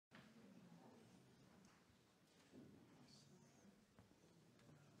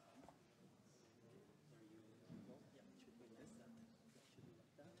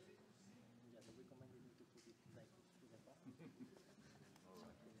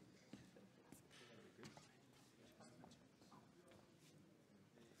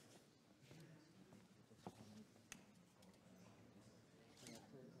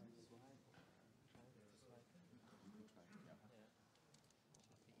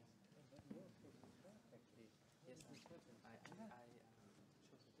Yes, that's perfect. I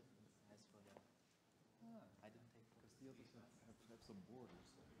chose a different size for the. I didn't take because the others have some borders.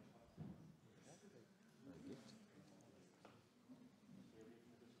 Very good. Yeah, sure.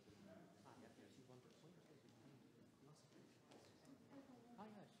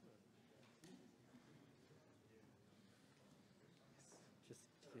 Just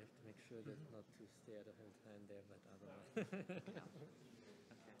you have to make sure that not to stare the whole time there, but otherwise. Yeah.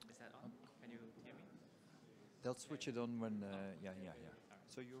 Okay. Is that on? Can you hear me? They'll switch it on when. Yeah.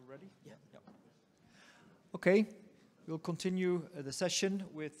 So you're ready? Yeah. Okay. We'll continue the session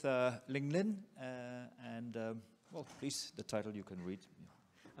with Ling Lin, and well, please, the title you can read.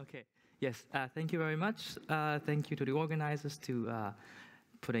 Okay. Yes. Thank you very much. Thank you to the organizers to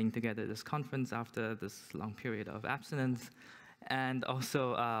putting together this conference after this long period of abstinence, and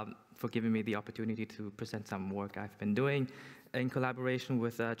also for giving me the opportunity to present some work I've been doing in collaboration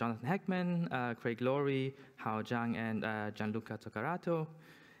with Jonathan Heckman, Craig Laurie, Hao Zhang, and Gianluca Zoccarato.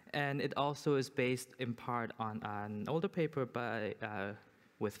 And it also is based in part on an older paper by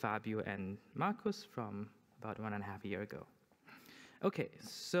with Fabio and Marcus from about 1.5 years ago. Okay,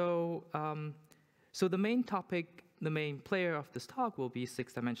 so so the main topic, the main player of this talk will be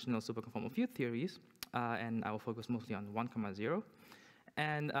six-dimensional superconformal field theories, and I will focus mostly on 1,0.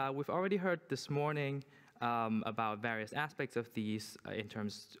 And we've already heard this morning about various aspects of these in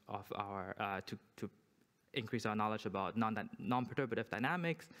terms of our to increase our knowledge about non-perturbative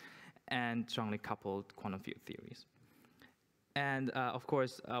dynamics and strongly coupled quantum field theories. And of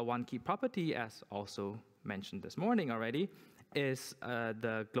course, one key property, as also mentioned this morning already, is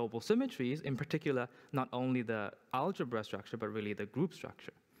the global symmetries, in particular, not only the algebra structure, but really the group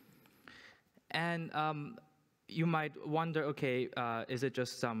structure. And you might wonder, okay, is it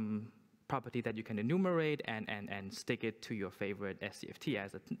just some property that you can enumerate and stick it to your favorite SCFT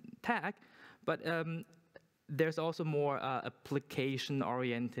as a tag? But there's also more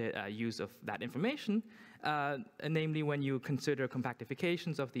application-oriented use of that information, namely when you consider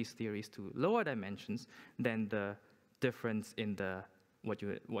compactifications of these theories to lower dimensions, then the difference in the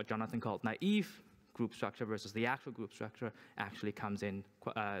what Jonathan called naive group structure versus the actual group structure actually comes in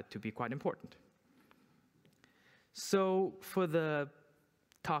to be quite important. So for the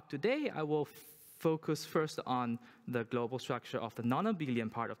talk today, I will focus first on the global structure of the non-abelian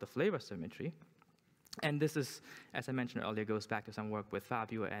part of the flavor symmetry. And this is, as I mentioned earlier, goes back to some work with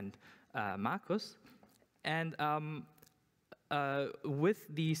Fabio and Marcus. And with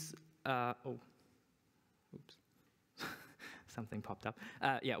these, oops, something popped up.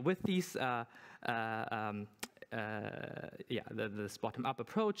 Yeah, with these, this bottom-up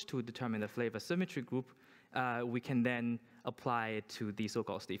approach to determine the flavor symmetry group, we can then apply it to the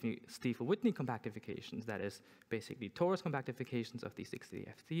so-called Stiefel-Whitney compactifications, that is basically torus compactifications of these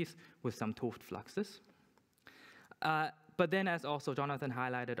SCFTs with some 't Hooft fluxes. But then, as also Jonathan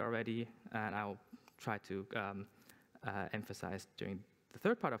highlighted already, and I'll try to emphasize during the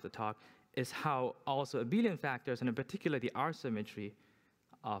third part of the talk, is how also abelian factors, and in particular the R symmetry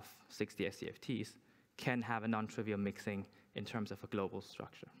of 60 SCFTs, can have a non-trivial mixing in terms of a global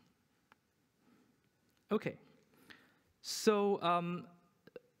structure. Okay, so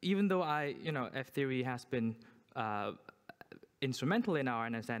even though F-theory has been instrumental in our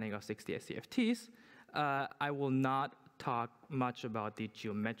understanding of 60 SCFTs, I will not talk much about the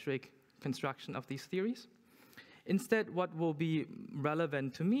geometric construction of these theories. Instead, what will be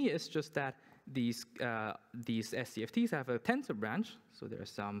relevant to me is just that these SCFTs have a tensor branch, so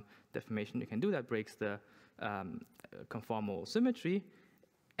there's some deformation you can do that breaks the conformal symmetry.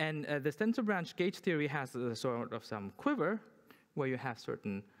 And this tensor branch gauge theory has a sort of some quiver where you have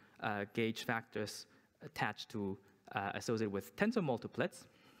certain gauge factors attached to associated with tensor multiplets.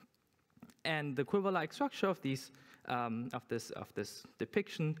 And the quiver-like structure of these of this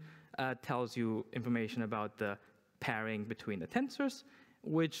depiction tells you information about the pairing between the tensors,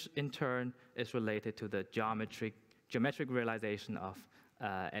 which in turn is related to the geometric realization of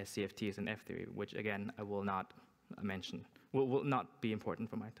SCFTs and F-theory, which again I will not mention, will not be important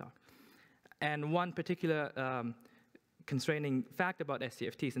for my talk. And one particular constraining fact about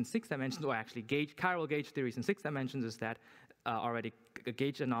SCFTs in 6 dimensions, or actually chiral gauge theories in 6 dimensions, is that already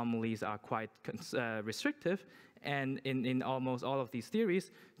gauge anomalies are quite restrictive. And in almost all of these theories,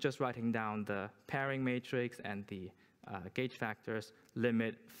 just writing down the pairing matrix and the gauge factors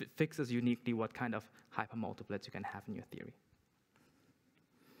fixes uniquely what kind of hypermultiplets you can have in your theory.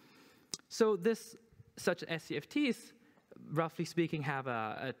 So such SCFTs, roughly speaking, have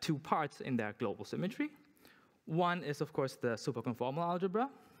 2 parts in their global symmetry. One is, of course, the superconformal algebra,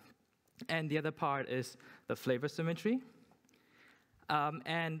 and the other part is the flavor symmetry.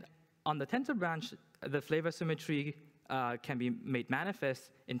 And on the tensor branch, the flavor symmetry can be made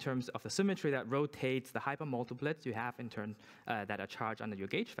manifest in terms of the symmetry that rotates the hypermultiplets you have in turn that are charged under your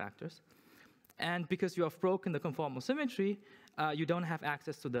gauge factors. And because you have broken the conformal symmetry, you don't have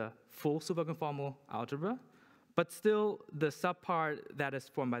access to the full superconformal algebra, but still the subpart that is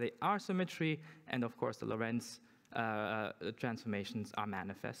formed by the R symmetry and of course the Lorentz transformations are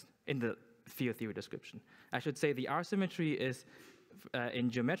manifest in the field theory description. I should say the R symmetry is in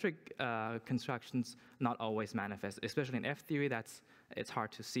geometric constructions not always manifest, especially in F theory. It's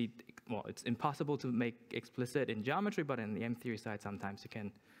hard to see. Well, it's impossible to make explicit in geometry, but in the M theory side, sometimes you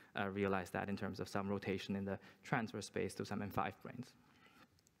can realize that in terms of some rotation in the transverse space to some M5 branes.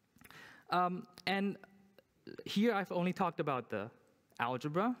 And here I've only talked about the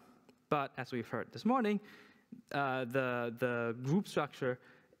algebra, but as we've heard this morning, the group structure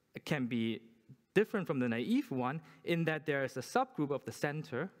can be different from the naive one in that there is a subgroup of the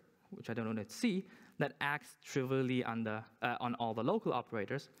center, which I don't know to see, that acts trivially on all the local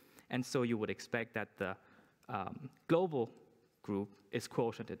operators, and so you would expect that the global group is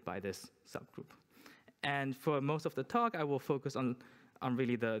quotiented by this subgroup. And for most of the talk, I will focus on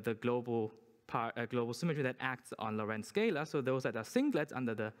really the global symmetry that acts on Lorentz scalar, so those that are singlets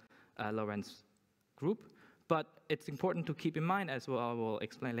under the Lorentz group. But it's important to keep in mind, as well, I will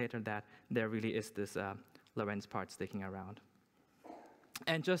explain later, that there really is this Lorentz part sticking around.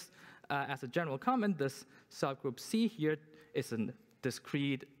 And just as a general comment, this subgroup C here is a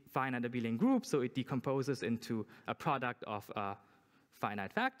discrete finite abelian group, so it decomposes into a product of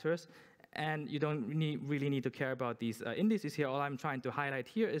finite factors. And you don't really need to care about these indices here. All I'm trying to highlight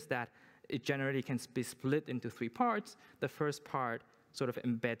here is that it generally can be split into 3 parts. The first part sort of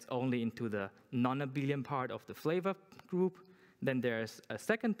embeds only into the non-abelian part of the flavor group. Then there's a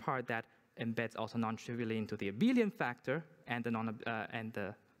second part that embeds also non-trivially into the abelian factor and the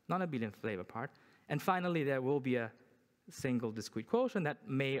non-abelian flavor part. And finally, there will be a single discrete quotient that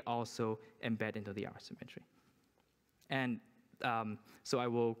may also embed into the R symmetry. And so I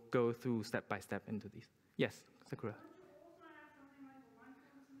will go through step by step into these. Yes, Sakura.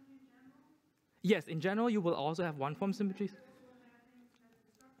 Yes, in general, you will also have one-form symmetries.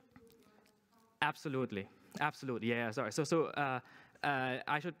 Absolutely, absolutely. Yeah, sorry. So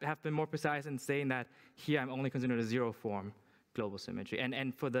I should have been more precise in saying that here I'm only considering a 0-form global symmetry.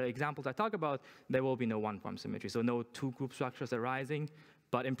 And for the examples I talk about, there will be no one-form symmetry, so no 2 group structures arising.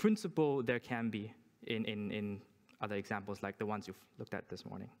 But in principle, there can be in other examples like the ones you've looked at this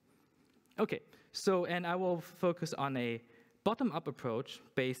morning. Okay, so and I will focus on a bottom-up approach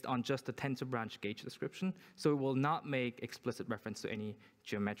based on just the tensor branch gauge description. So it will not make explicit reference to any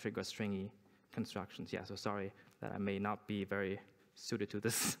geometric or stringy constructions. Yeah, so sorry that I may not be very suited to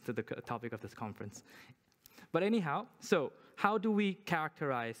this to the topic of this conference. But anyhow, so how do we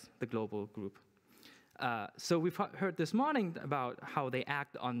characterize the global group? So we've heard this morning about how they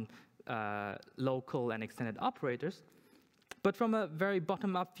act on local and extended operators. But from a very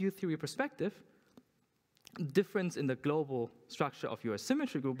bottom-up field theory perspective, difference in the global structure of your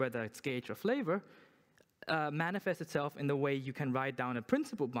symmetry group, whether it's gauge or flavor, manifests itself in the way you can write down a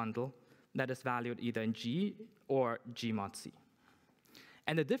principal bundle that is valued either in G or G mod C.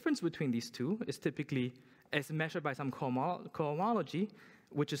 And the difference between these two is typically measured by some cohomology,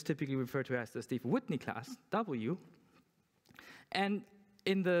 which is typically referred to as the Stiefel-Whitney class, W. And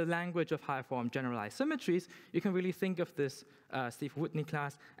in the language of high-form generalized symmetries, you can really think of this Stiefel-Whitney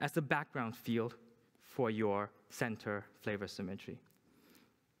class as the background field for your center flavor symmetry.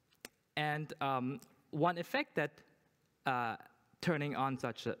 And one effect that turning on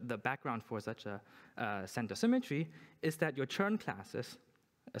the background for such a center symmetry is that your Chern classes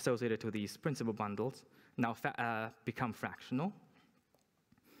associated to these principal bundles now become fractional.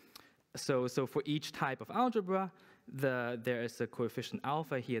 So for each type of algebra, there is a coefficient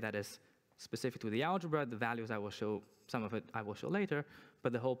alpha here that is specific to the algebra. The values I will show, some of it I will show later.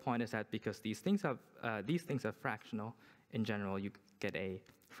 But the whole point is that because these things are fractional, in general, you get a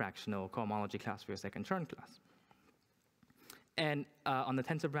fractional cohomology class for your second Chern class. And on the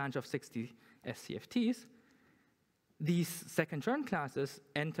tensor branch of 60 SCFTs, these second Chern classes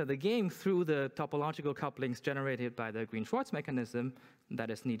enter the game through the topological couplings generated by the Green-Schwarz mechanism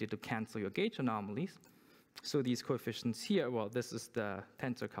that is needed to cancel your gauge anomalies. So these coefficients here, well, this is the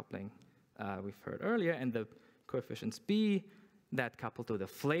tensor coupling we've heard earlier, and the coefficients B that couple to the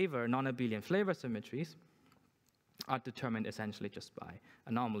flavor, non-abelian flavor symmetries are determined essentially just by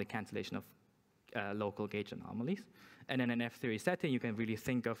anomaly cancellation of local gauge anomalies. And in an F-theory setting, you can really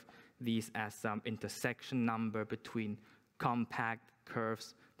think of these as some intersection number between compact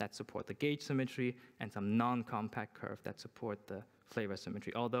curves that support the gauge symmetry and some non-compact curve that support the flavor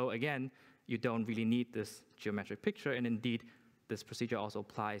symmetry. Although, again, you don't really need this geometric picture, and indeed, this procedure also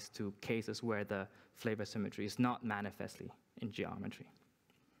applies to cases where the flavor symmetry is not manifestly in geometry.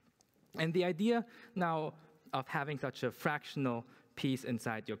 And the idea now of having such a fractional piece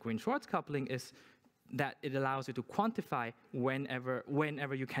inside your Green-Schwarz coupling is that it allows you to quantify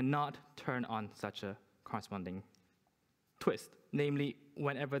whenever you cannot turn on such a corresponding twist, namely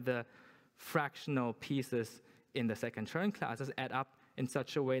whenever the fractional pieces in the second Chern classes add up in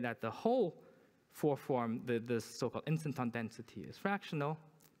such a way that the whole four-form, the so-called instanton density, is fractional.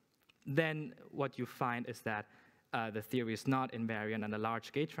 Then what you find is that the theory is not invariant under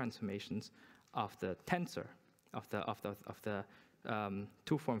large gauge transformations of the tensor, of the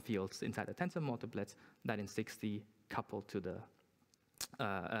two-form fields inside the tensor multiplets that in 6D couple to the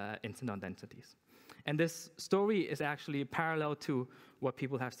instanton densities. And this story is actually parallel to what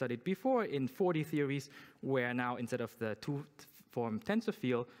people have studied before in 4D theories, where now instead of the two-form tensor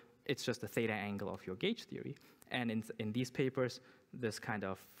field, it's just the theta angle of your gauge theory. And in these papers, this kind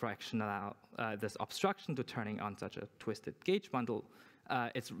of fractional, this obstruction to turning on such a twisted gauge bundle,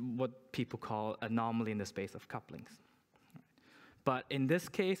 it's what people call anomaly in the space of couplings. But in this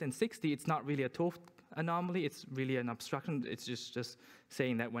case, in 6D, it's not really a 't Hooft anomaly, it's really an obstruction. It's just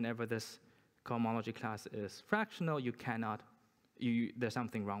saying that whenever this cohomology class is fractional, there's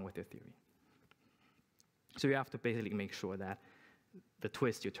something wrong with your theory. So you have to basically make sure that the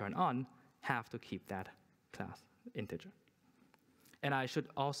twist you turn on have to keep that class integer. And I should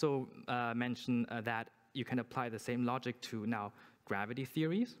also mention that you can apply the same logic to now gravity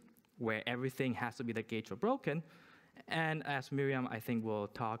theories, where everything has to be the gauge or broken. And as Miriam, I think, will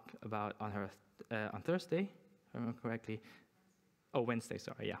talk about on her on Thursday, if I remember correctly. Oh, Wednesday,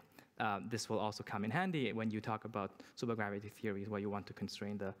 sorry, yeah. This will also come in handy when you talk about supergravity theories, where you want to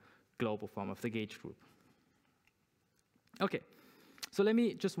constrain the global form of the gauge group. Okay, so let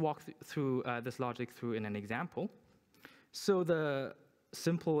me just walk through this logic through in an example. So the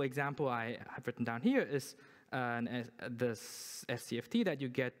simple example I have written down here is this SCFT that you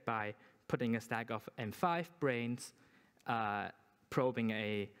get by putting a stack of M5 branes, probing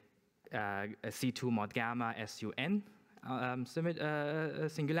a C2 mod gamma SUN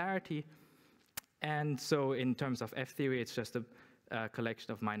singularity. And so in terms of F theory, it's just a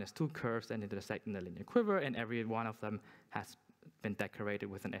collection of -2 curves that intersect in the linear quiver, and every one of them has been decorated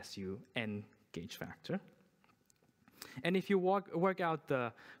with an SUN gauge factor. And if you work out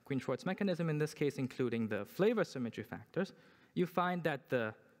the Green-Schwarz mechanism in this case, including the flavor symmetry factors, you find that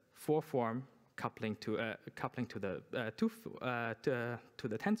the four-form coupling to the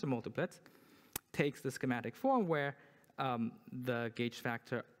tensor multiplets takes the schematic form where the gauge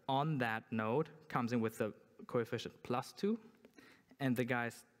factor on that node comes in with the coefficient +2, and the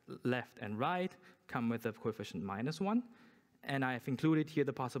guys left and right come with the coefficient -1. And I've included here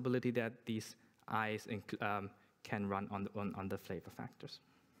the possibility that these i's can run on the flavor factors.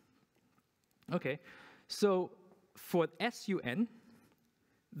 Okay, so for SUN,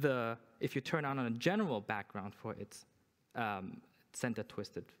 if you turn on a general background for its center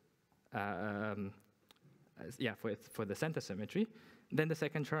twisted, for the center symmetry, then the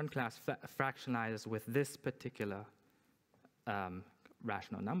second Chern class fractionalizes with this particular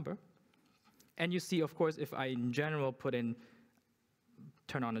rational number. And you see, of course, if I in general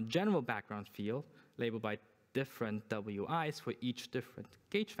turn on a general background field labeled by different WIs for each different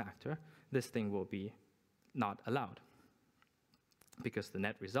gauge factor, this thing will be not allowed, because the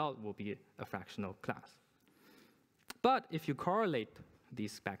net result will be a fractional class. But if you correlate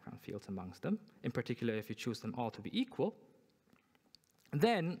these background fields amongst them, in particular if you choose them all to be equal,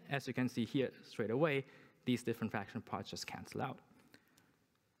 then, as you can see here straight away, these different fractional parts just cancel out.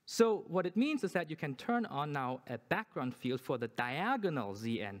 So what it means is that you can turn on now a background field for the diagonal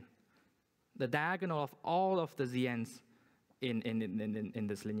Zn, the diagonal of all of the Zns in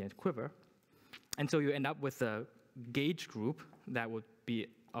this linear quiver. And so you end up with a gauge group that would be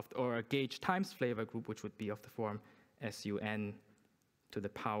or a gauge times flavor group, which would be of the form SUN to the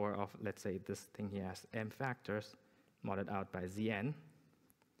power of, let's say, this thing here has M factors modded out by Zn.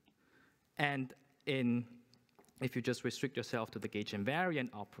 And if you just restrict yourself to the gauge invariant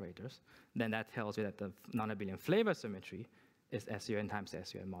operators, then that tells you that the non-abelian flavor symmetry is SUN times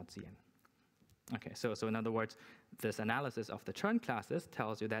SUN mod Zn. Okay, so in other words, this analysis of the Chern classes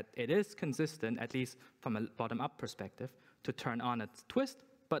tells you that it is consistent, at least from a bottom-up perspective, to turn on a twist,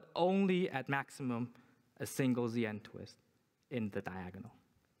 but only at maximum a single Zn twist in the diagonal.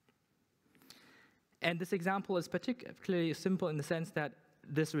 And this example is particularly simple in the sense that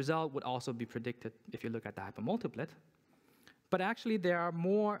this result would also be predicted if you look at the hypermultiplet. But actually, there are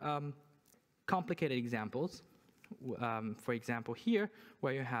more complicated examples For example, here,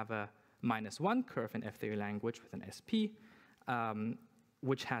 where you have a -1 curve in F-theory language with an SP,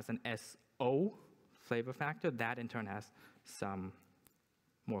 which has an SO flavor factor, that in turn has some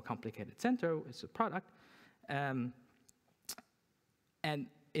more complicated center, it's a product. And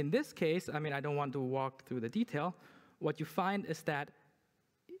in this case, I mean, I don't want to walk through the detail. What you find is that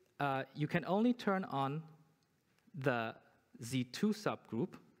you can only turn on the Z2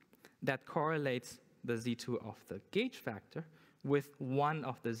 subgroup that correlates the Z2 of the gauge factor with one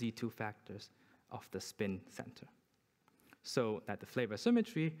of the Z2 factors of the spin center. So that the flavor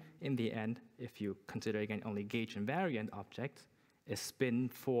symmetry, in the end, if you consider again only gauge invariant objects, is spin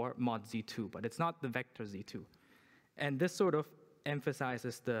for mod Z2, but it's not the vector Z2. And this sort of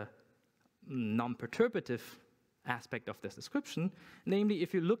emphasizes the non-perturbative aspect of this description. Namely,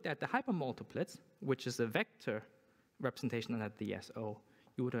 if you looked at the hypermultiplets, which is a vector representation at the SO,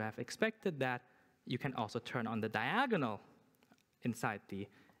 you would have expected that you can also turn on the diagonal inside the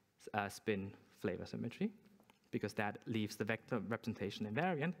spin flavor symmetry, because that leaves the vector representation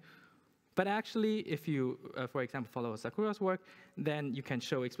invariant. But actually, if you, for example, follow Sakura's work, then you can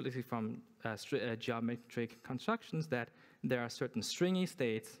show explicitly from geometric constructions that there are certain stringy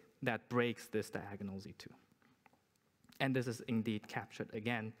states that breaks this diagonal Z2. And this is indeed captured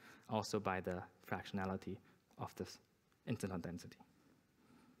again also by the fractionality of this incident density.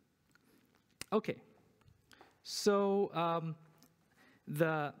 Okay, so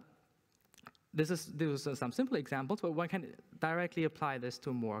these are some simple examples, but one can directly apply this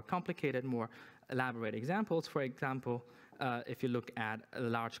to more complicated, more elaborate examples. For example, if you look at a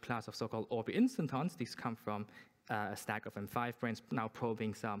large class of so-called orbi-instantons, these come from a stack of M5 branes now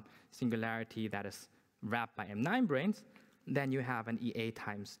probing some singularity that is wrapped by M9 branes, then you have an EA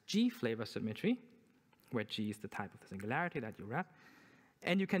times G flavor symmetry, where G is the type of the singularity that you wrap.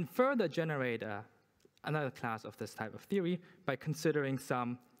 And you can further generate another class of this type of theory by considering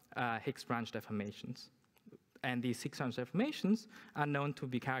some Higgs branch deformations. And these Higgs branch deformations are known to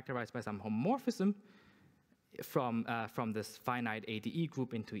be characterized by some homomorphism from this finite ADE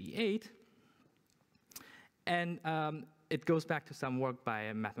group into E8. And it goes back to some work by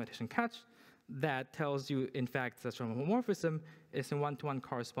a mathematician Katz that tells you, in fact, such a homomorphism is in one-to-one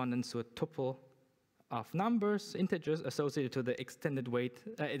correspondence to a tuple of numbers, integers, associated to the extended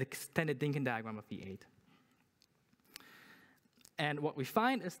Dynkin diagram of E8. And what we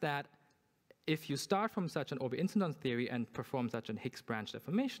find is that if you start from such an orbi-instanton theory and perform such a Higgs branch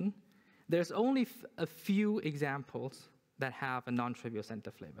deformation, there's only a few examples that have a non-trivial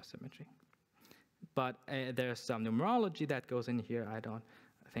center flavor symmetry. But there's some numerology that goes in here. I don't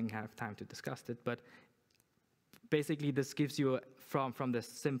think I have time to discuss it, but basically this gives you, from this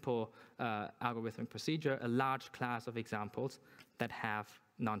simple algorithmic procedure, a large class of examples that have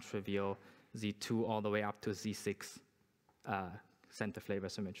non-trivial Z2 all the way up to Z6 center flavor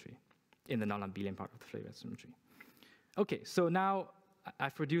symmetry in the non-abelian part of the flavor symmetry. Okay, so now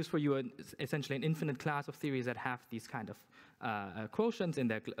I've produced for you essentially an infinite class of theories that have these kind of quotients in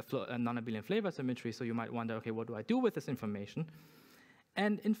their non-abelian flavor symmetry, so you might wonder, okay, what do I do with this information?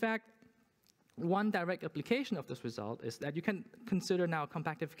 And in fact, one direct application of this result is that you can consider now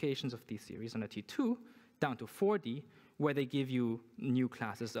compactifications of these series on a T2 down to 4D, where they give you new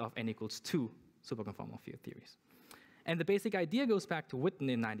classes of n equals 2 superconformal field theories. And the basic idea goes back to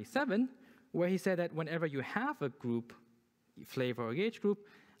Whitney in '97, where he said that whenever you have a group, flavor or gauge group,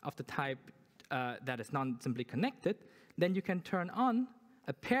 of the type that is non-simply connected, then you can turn on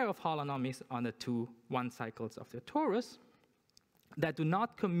a pair of holonomies on the 2 1-cycles of the torus that do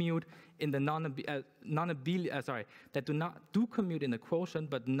not commute in the that do commute in the quotient,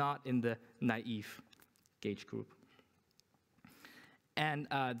 but not in the naive gauge group. And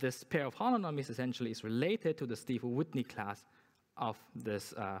this pair of holonomies essentially is related to the Stiefel-Whitney class of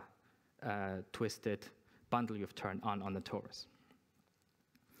this twisted bundle you've turned on the torus.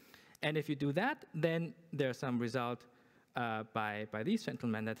 And if you do that, then there's some result by these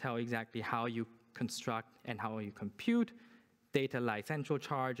gentlemen that tell exactly how you construct and how you compute data like central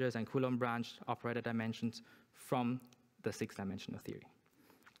charges and Coulomb branch operator dimensions from the 6-dimensional theory.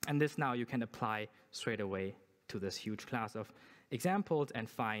 And this now you can apply straight away to this huge class of examples and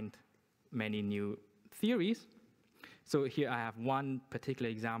find many new theories. So here I have one particular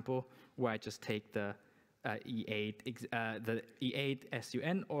example where I just take the E8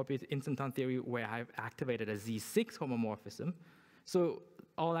 SUN orbit instanton theory where I've activated a Z6 homomorphism. So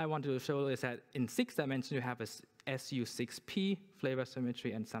all I want to show is that in 6 dimensions you have a SU6P flavor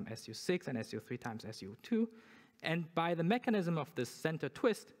symmetry and some SU6 and SU3 times SU2. And by the mechanism of this center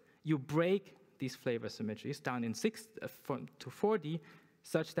twist, you break these flavor symmetries down in 6 to 4D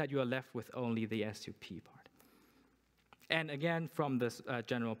such that you are left with only the SUP part. And again, from this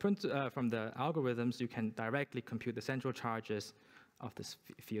general from the algorithms, you can directly compute the central charges of this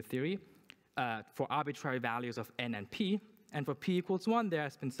field theory for arbitrary values of n and p. And for p equals 1, there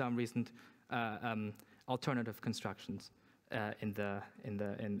has been some recent alternative constructions in the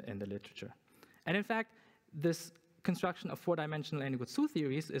literature. And in fact, this construction of four-dimensional n equals 2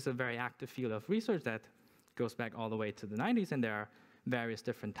 theories is a very active field of research that goes back all the way to the 90s, and there are various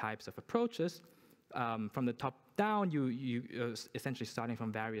different types of approaches. From the top down, you essentially starting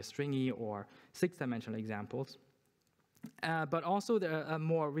from various stringy or six-dimensional examples. But also there are a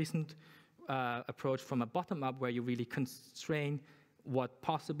more recent approach from a bottom up where you really constrain what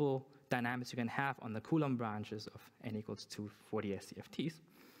possible dynamics you can have on the Coulomb branches of n equals 2 for the SCFTs.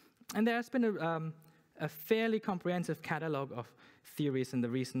 And there has been a fairly comprehensive catalog of theories in the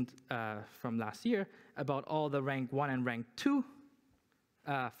recent, from last year, about all the rank 1 and rank 2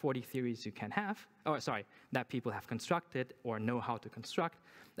 40 theories you can have, that people have constructed or know how to construct.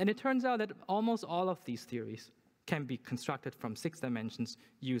 And it turns out that almost all of these theories can be constructed from 6 dimensions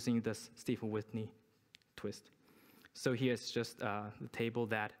using this Stiefel-Whitney twist. So here's just the table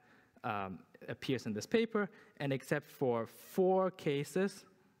that appears in this paper, and except for 4 cases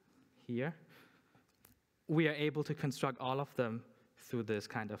here, we are able to construct all of them through this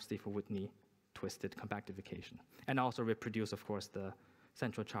kind of Stiefel-Whitney twisted compactification, and also reproduce, of course, the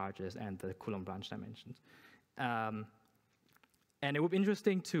central charges and the Coulomb branch dimensions. And it would be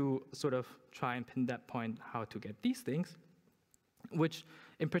interesting to sort of try and pin that point how to get these things, which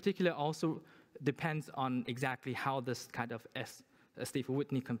in particular also depends on exactly how this kind of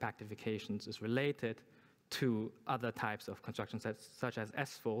Stiefel-Whitney compactifications is related to other types of constructions such as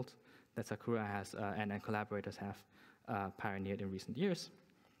S-fold that Sakura has and collaborators have pioneered in recent years.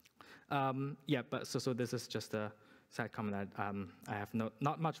 Yeah, but so this is just a side comment that I have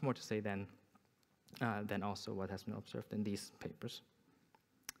not much more to say than also what has been observed in these papers.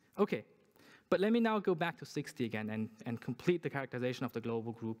 Okay, but let me now go back to 60 again and complete the characterization of the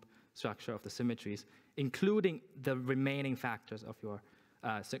global group structure of the symmetries, including the remaining factors of your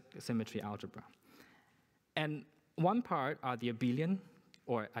symmetry algebra. And one part are the abelian,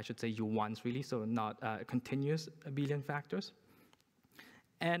 or I should say U1s really, so not continuous abelian factors.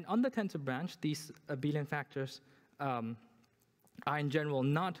 And on the tensor branch, these abelian factors are in general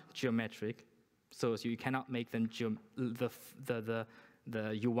not geometric, so you cannot make them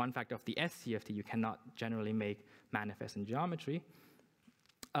the U1 factor of the SCFT, you cannot generally make manifest in geometry.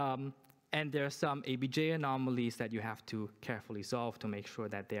 And there are some ABJ anomalies that you have to carefully solve to make sure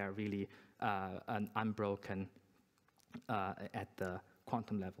that they are really unbroken at the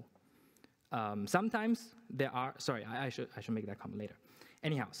quantum level. Sometimes there are, sorry, I should make that comment later.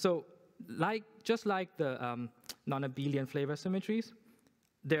 Anyhow, so just like the non-abelian flavor symmetries,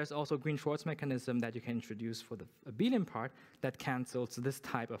 there's also Green-Schwarz mechanism that you can introduce for the abelian part that cancels this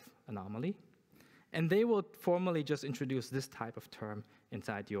type of anomaly. And they will formally just introduce this type of term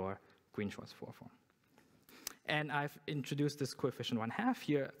inside your Green-Schwarz 4 form. And I've introduced this coefficient 1/2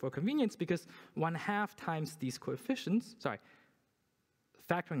 here for convenience because 1/2 times these coefficients,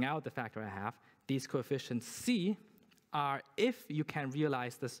 factoring out the factor 1/2, these coefficients C are if you can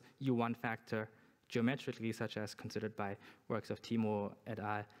realize this U1 factor geometrically, such as considered by works of Timo et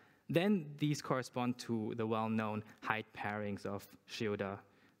al., then these correspond to the well-known height pairings of Schroeder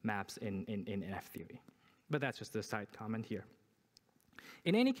maps in F theory. But that's just a side comment here.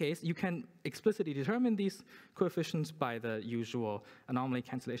 In any case, you can explicitly determine these coefficients by the usual anomaly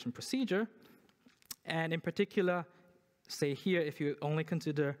cancellation procedure. And in particular, say here, if you only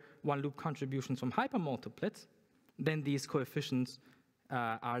consider one-loop contributions from hypermultiplets, then these coefficients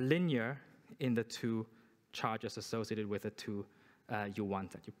are linear in the 2 charges associated with the 2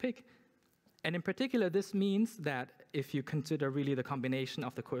 U1s that you pick. And in particular, this means that if you consider really the combination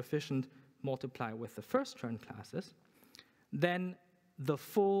of the coefficient multiplied with the first-term classes, then the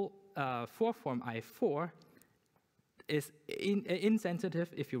full 4-form I4 is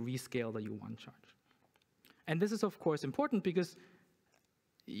insensitive if you rescale the U1 charge. And this is, of course, important because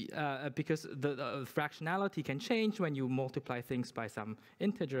the fractionality can change when you multiply things by some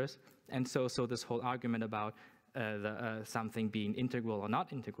integers. And so this whole argument about something being integral or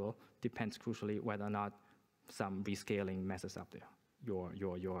not integral depends crucially whether or not some rescaling messes up your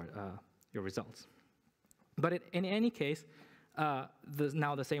results. But in any case,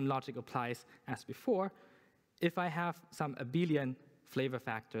 now the same logic applies as before. If I have some abelian flavor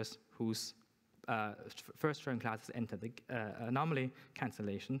factors whose first-term classes enter the anomaly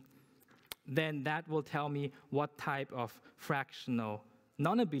cancellation, then that will tell me what type of fractional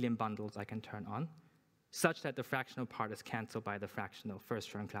non-abelian bundles I can turn on, such that the fractional part is canceled by the fractional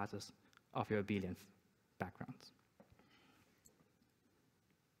first-term classes of your abelian backgrounds.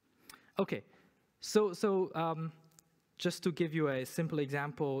 Okay, just to give you a simple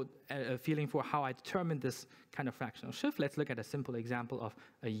example, a feeling for how I determine this kind of fractional shift, let's look at a simple example of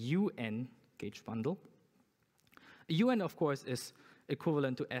a UN gauge bundle. A UN, of course, is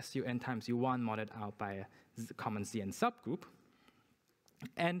equivalent to SUN times U1 modded out by a common ZN subgroup.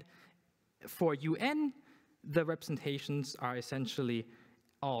 And for UN, the representations are essentially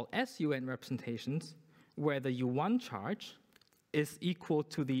all SUN representations where the U1 charge is equal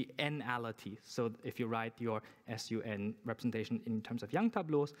to the n-ality. So if you write your SUN representation in terms of Young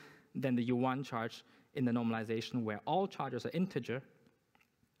tableaus, then the U1 charge in the normalization where all charges are integer,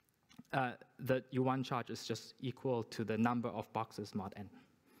 the U1 charge is just equal to the number of boxes mod n.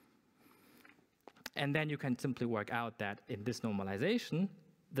 And then you can simply work out that in this normalization,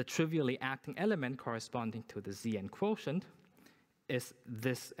 the trivially acting element corresponding to the Zn quotient is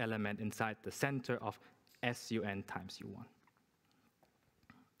this element inside the center of SUN times U1.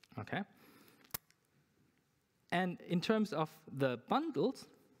 Okay? And in terms of the bundles,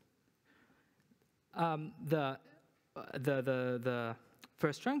 the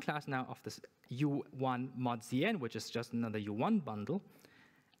first term class now of this U1 mod Zn, which is just another U1 bundle,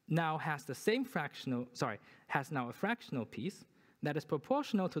 now has the same fractional, has now a fractional piece that is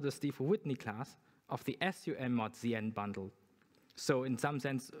proportional to the Stiefel-Whitney class of the SUN mod Zn bundle. So in some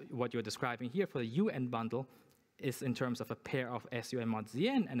sense, what you're describing here for the UN bundle is in terms of a pair of SUN mod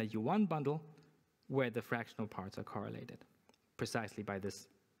Zn and a U1 bundle where the fractional parts are correlated, precisely by this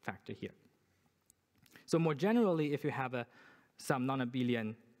factor here. So more generally, if you have some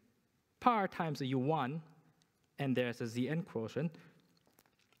non-abelian part times a U1 and there's a Zn quotient,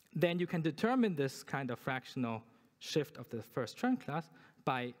 then you can determine this kind of fractional shift of the first term class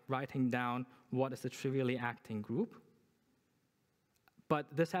by writing down what is the trivially acting group. But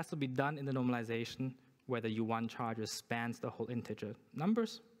this has to be done in the normalization where the U1 charge spans the whole integer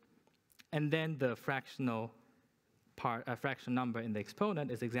numbers. And then the fractional part, fraction number in the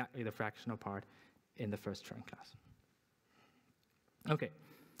exponent is exactly the fractional part in the first term class. Okay,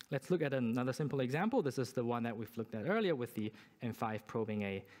 let's look at another simple example. This is the one that we've looked at earlier with the M5 probing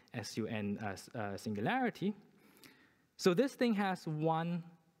a SUN singularity. So this thing has one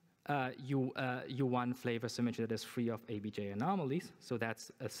U1 flavor symmetry that is free of ABJ anomalies. So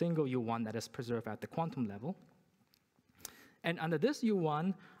that's a single U1 that is preserved at the quantum level. And under this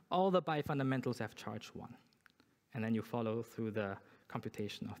U1, all the bifundamentals have charge 1. And then you follow through the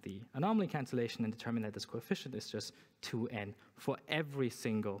computation of the anomaly cancellation and determine that this coefficient is just 2n for every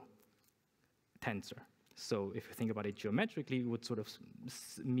single tensor. So if you think about it geometrically, it would sort of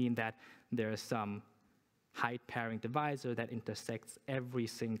mean that there is some height pairing divisor that intersects every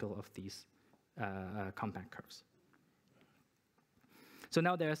single of these compact curves. So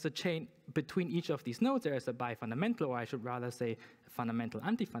now there's a chain between each of these nodes. There is a bifundamental, or I should rather say fundamental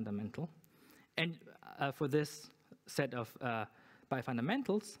antifundamental. And for this set of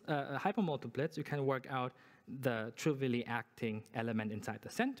bifundamentals, hypermultiplets, you can work out the trivially acting element inside the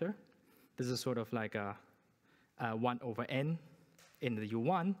center. This is sort of like a 1 over n in the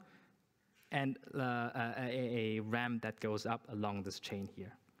U1, and a ramp that goes up along this chain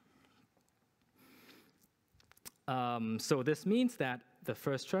here. So this means that the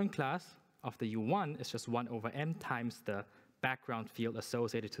first term class of the U1 is just 1 over n times the background field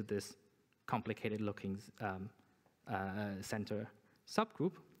associated to this complicated looking center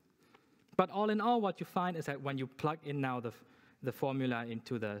subgroup. But all in all, what you find is that when you plug in now the formula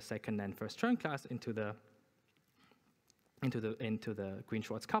into the second and first term class into the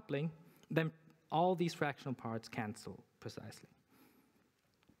Green-Schwarz coupling, then all these fractional parts cancel precisely.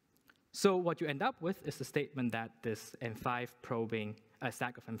 So what you end up with is the statement that this M5 probing, a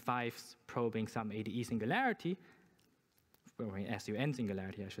stack of M5s probing some ADE singularity, or SUN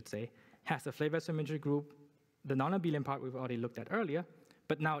singularity, I should say, has a flavor symmetry group, the non-abelian part we've already looked at earlier,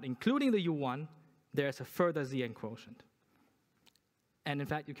 but now including the U1, there's a further Zn quotient. And in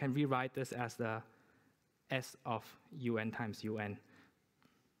fact, you can rewrite this as the S of UN times UN.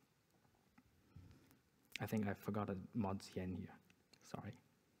 I think I forgot a mod Zn here, sorry.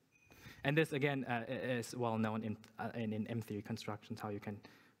 And this, again, is well known in M-theory constructions, how you can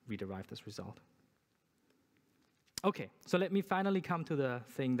rederive this result. Okay, so let me finally come to the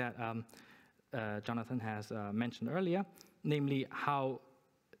thing that Jonathan has mentioned earlier, namely how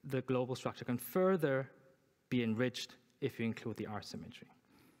the global structure can further be enriched if you include the R symmetry.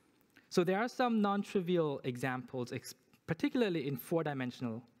 So there are some non-trivial examples, particularly in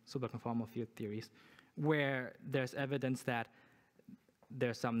 4-dimensional superconformal field theories, where there's evidence that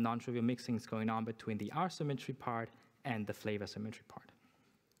there's some non-trivial mixings going on between the R symmetry part and the flavor symmetry part.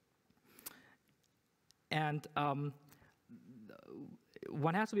 And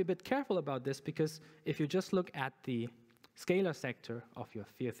one has to be a bit careful about this, because if you just look at the scalar sector of your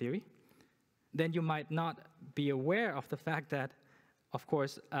field theory, then you might not be aware of the fact that, of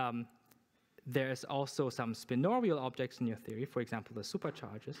course, there's also some spinorial objects in your theory, for example, the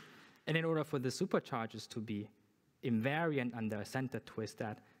supercharges. And in order for the supercharges to be invariant under a center twist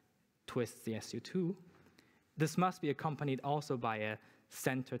that twists the SU2, this must be accompanied also by a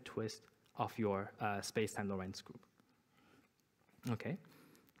center twist of your space-time Lorentz group. Okay.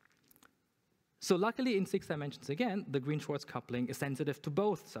 So luckily, in 6 dimensions again, the Green-Schwarz coupling is sensitive to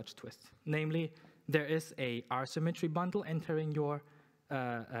both such twists. Namely, there is a R-symmetry bundle entering your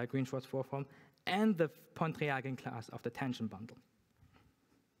Green-Schwarz 4 form, and the Pontryagin class of the tangent bundle.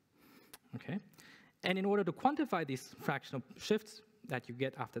 Okay. And in order to quantify these fractional shifts that you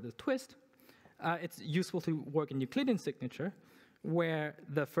get after the twist, it's useful to work in Euclidean signature, where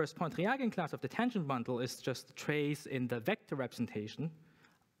the first Pontryagin class of the tangent bundle is just a trace in the vector representation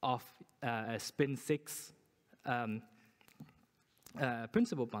of a spin 6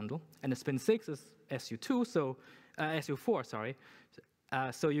 principal bundle, and the spin 6 is SU2, so SU4, sorry.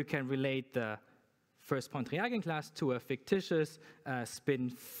 So you can relate the first Pontryagin class to a fictitious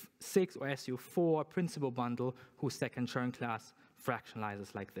spin 6 or SU4 principal bundle whose second CERN class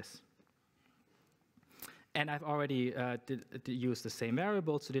fractionalizes like this. And I've already used the same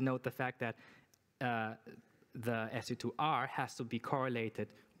variables to denote the fact that the SU2R has to be correlated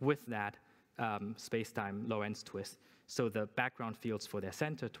with that space-time Lorentz twist. So the background fields for their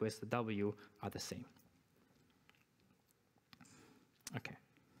center twist, the W, are the same. Okay.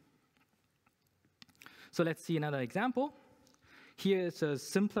 So let's see another example. Here is a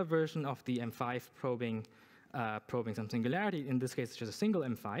simpler version of the M5 probing some singularity. In this case, it's just a single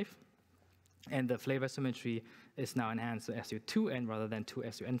M5. And the flavor symmetry is now enhanced to SU2n rather than 2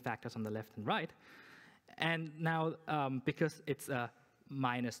 SUN factors on the left and right. And now, because it's a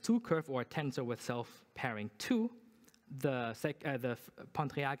 -2 curve or a tensor with self-pairing 2, the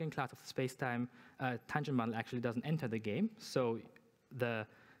Pontryagin class of the space-time tangent bundle actually doesn't enter the game. So the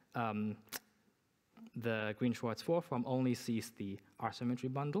Green-Schwarz 4 form only sees the R-symmetry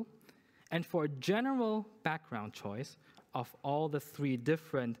bundle. And for a general background choice of all the 3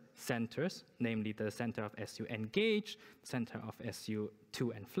 different centers, namely the center of SUN gauge, center of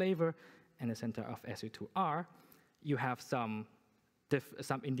SU2n flavor, and the center of SU2R, you have some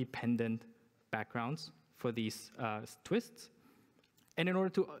independent backgrounds for these twists. And in order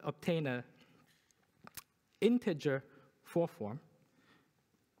to obtain an integer 4 form,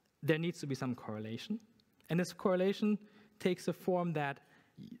 there needs to be some correlation. And this correlation takes a form that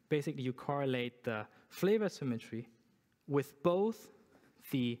basically you correlate the flavor symmetry with both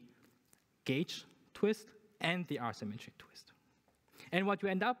the gauge twist and the R-symmetry twist. And what you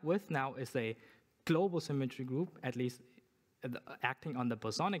end up with now is a global symmetry group, at least acting on the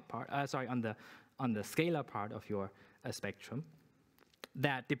bosonic part, on the scalar part of your spectrum,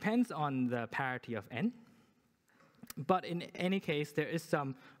 that depends on the parity of n. But in any case, there is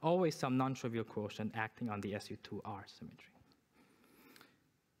always some non-trivial quotient acting on the SU2R symmetry.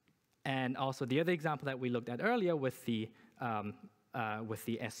 And also the other example that we looked at earlier with the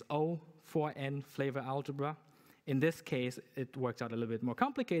SO4n flavor algebra, in this case, it works out a little bit more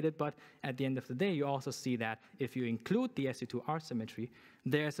complicated, but at the end of the day, you also see that if you include the SU2R symmetry,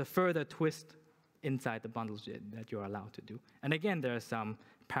 there's a further twist inside the bundles that you're allowed to do. And again, there's some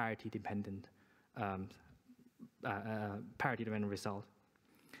parity-dependent result.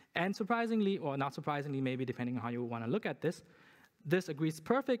 And surprisingly, or not surprisingly, maybe depending on how you want to look at this, this agrees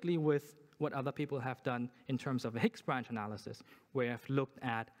perfectly with what other people have done in terms of a Higgs branch analysis, where I've looked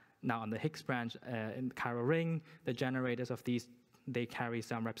at now on the Higgs branch in chiral ring, the generators of these, they carry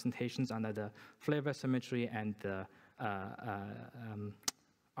some representations under the flavor symmetry and the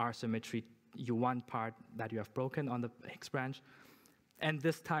R symmetry U1 part that you have broken on the Higgs branch. And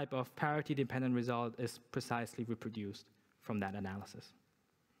this type of parity-dependent result is precisely reproduced from that analysis.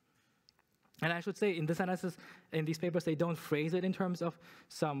 And I should say, in this analysis, in these papers, they don't phrase it in terms of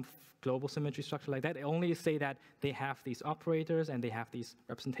some global symmetry structure like that. They only say that they have these operators and they have these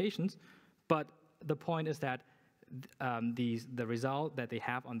representations. But the point is that the result that they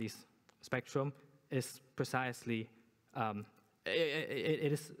have on this spectrum is precisely,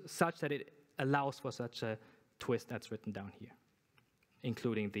 it is such that it allows for such a twist that's written down here,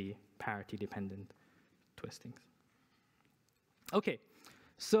 including the parity-dependent twistings. Okay.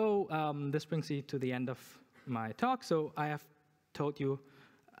 So this brings me to the end of my talk. So I have told you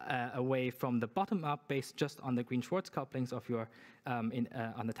a way from the bottom up, based just on the Green-Schwarz couplings of your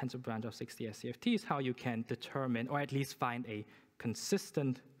on the tensor branch of 60 SCFTs, how you can determine or at least find a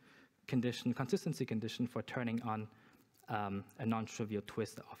consistency condition for turning on a non-trivial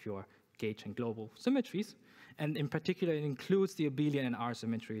twist of your gauge and global symmetries. And in particular, it includes the abelian and R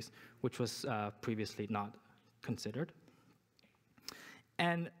symmetries, which was previously not considered.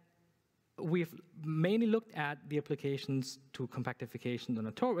 And we've mainly looked at the applications to compactification on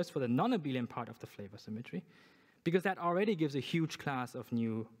a torus for the non-abelian part of the flavor symmetry, because that already gives a huge class of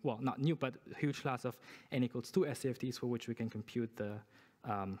new, well, not new, but a huge class of n equals 2 SCFTs for which we can compute the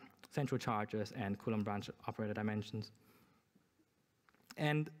central charges and Coulomb branch operator dimensions.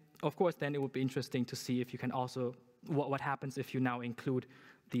 And of course, then it would be interesting to see if you can also, what happens if you now include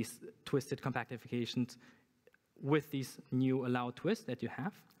these twisted compactifications with these new allowed twists that you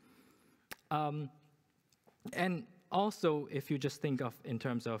have. And also, if you just think of in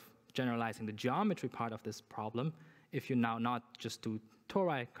terms of generalizing the geometry part of this problem, if you now not just do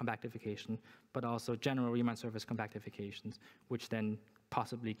tori compactification, but also general Riemann surface compactifications, which then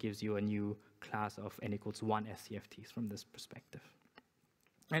possibly gives you a new class of n equals 1 SCFTs from this perspective.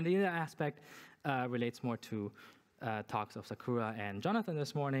 And the other aspect relates more to talks of Sakura and Jonathan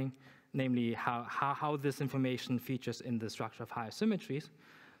this morning, namely how this information features in the structure of higher symmetries.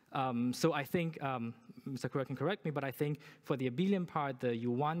 So I think, Sakura can correct me, but I think for the abelian part, the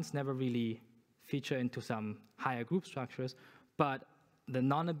U1s never really feature into some higher group structures, but the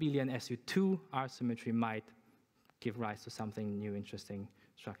non-abelian SU2 R symmetry might give rise to something new, interesting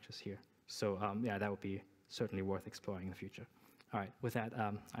structures here. So yeah, that would be certainly worth exploring in the future. All right, with that,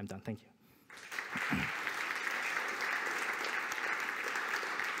 I'm done. Thank you.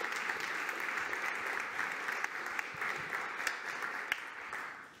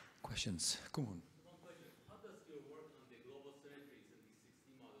 Questions? Come on. One question. How does your work on the global symmetries in these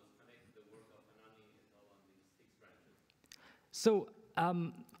 6D models connect to the work of Hanani et al. On these 6 branches? So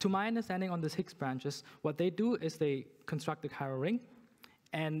to my understanding on the 6 branches, what they do is they construct a chiral ring,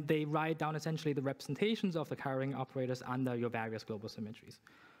 and they write down essentially the representations of the chiral ring operators under your various global symmetries.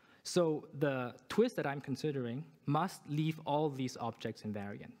 So the twist that I'm considering must leave all these objects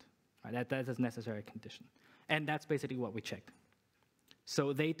invariant. Right? That is a necessary condition. And that's basically what we checked.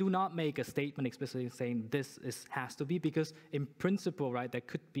 So they do not make a statement explicitly saying this has to be, because in principle, right, there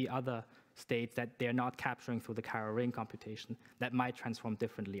could be other states that they're not capturing through the chiral ring computation that might transform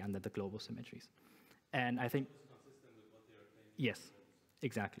differently under the global symmetries. And I think, It's consistent with what they are claiming. yes,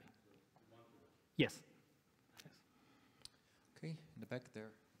 exactly. Yes. Okay, in the back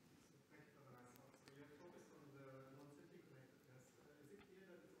there.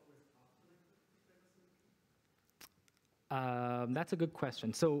 That's a good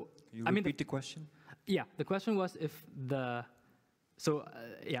question. So, You I mean, repeat the question? yeah, the question was if the, so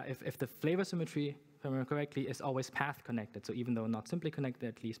yeah, if the flavor symmetry, if I remember correctly, is always path connected. So even though not simply connected,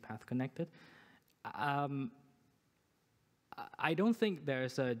 at least path connected. I don't think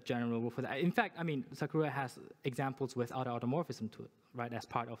there's a general rule for that. In fact, I mean, Sakura has examples with outer automorphism to it, right, as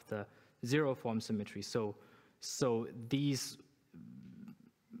part of the zero form symmetry. So these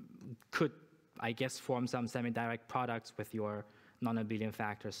could, I guess, form some semi-direct products with your non-abelian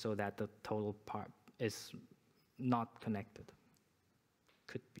factors so that the total part is not connected.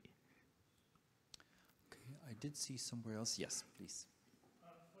 Could be. Okay, I did see somewhere else. Yes, please.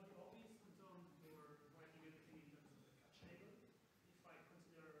 For the obvious concern, you're writing everything in terms of the catch table. If I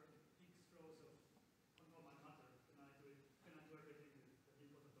consider X rows of conformal matter, can I do everything with the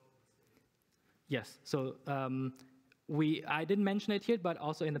input of the open state? Yes. So I didn't mention it here, but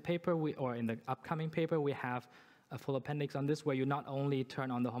also in the paper, or in the upcoming paper, we have a full appendix on this, where you not only turn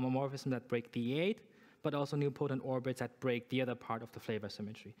on the homomorphism that break the E8, but also nilpotent orbits that break the other part of the flavor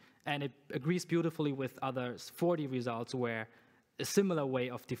symmetry. And it agrees beautifully with other 4D results where a similar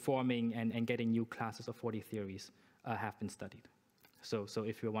way of deforming and getting new classes of 4D theories have been studied. So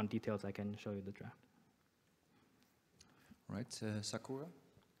if you want details, I can show you the draft. All right, Sakura?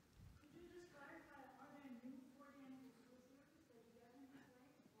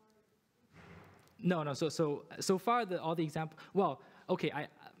 No. So far, all the examples. Well, okay.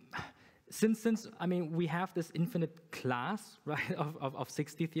 Since I mean, we have this infinite class, right, of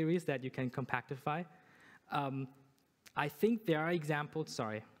 60 theories that you can compactify. I think there are examples.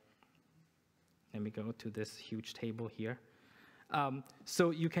 Sorry. Let me go to this huge table here.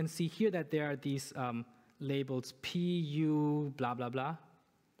 So you can see here that there are these labels P, U, blah blah blah.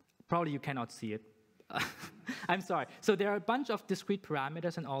 Probably you cannot see it. I'm sorry. So there are a bunch of discrete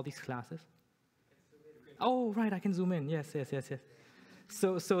parameters in all these classes. Oh, right, I can zoom in. Yes.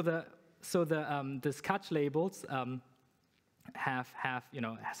 So the Scotch labels have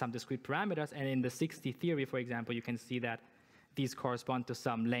some discrete parameters, and in the 60 theory, for example, you can see that these correspond to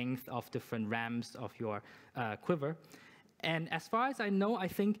some length of different rams of your quiver. And as far as I know, I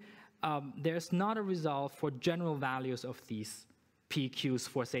think there's not a result for general values of these PQs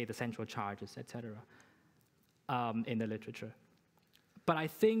for, say, the central charges, etc., in the literature. But I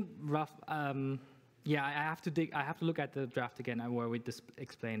think yeah, I have to look at the draft again where we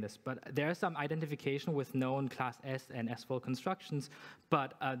explain this. But there is some identification with known class S and S-fold constructions,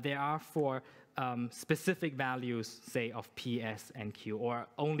 but there are for specific values, say, of P, S, and Q, or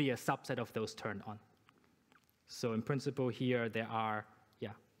only a subset of those turned on. So in principle here, there are,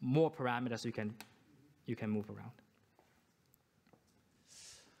 yeah, more parameters you can move around.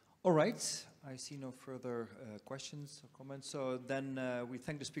 All right, I see no further questions or comments, so then we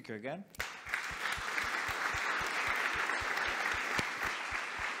thank the speaker again.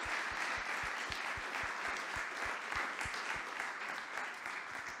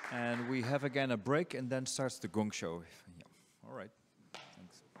 And we have again a break, and then starts the gong show. Yeah. All right,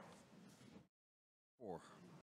 thanks. 4.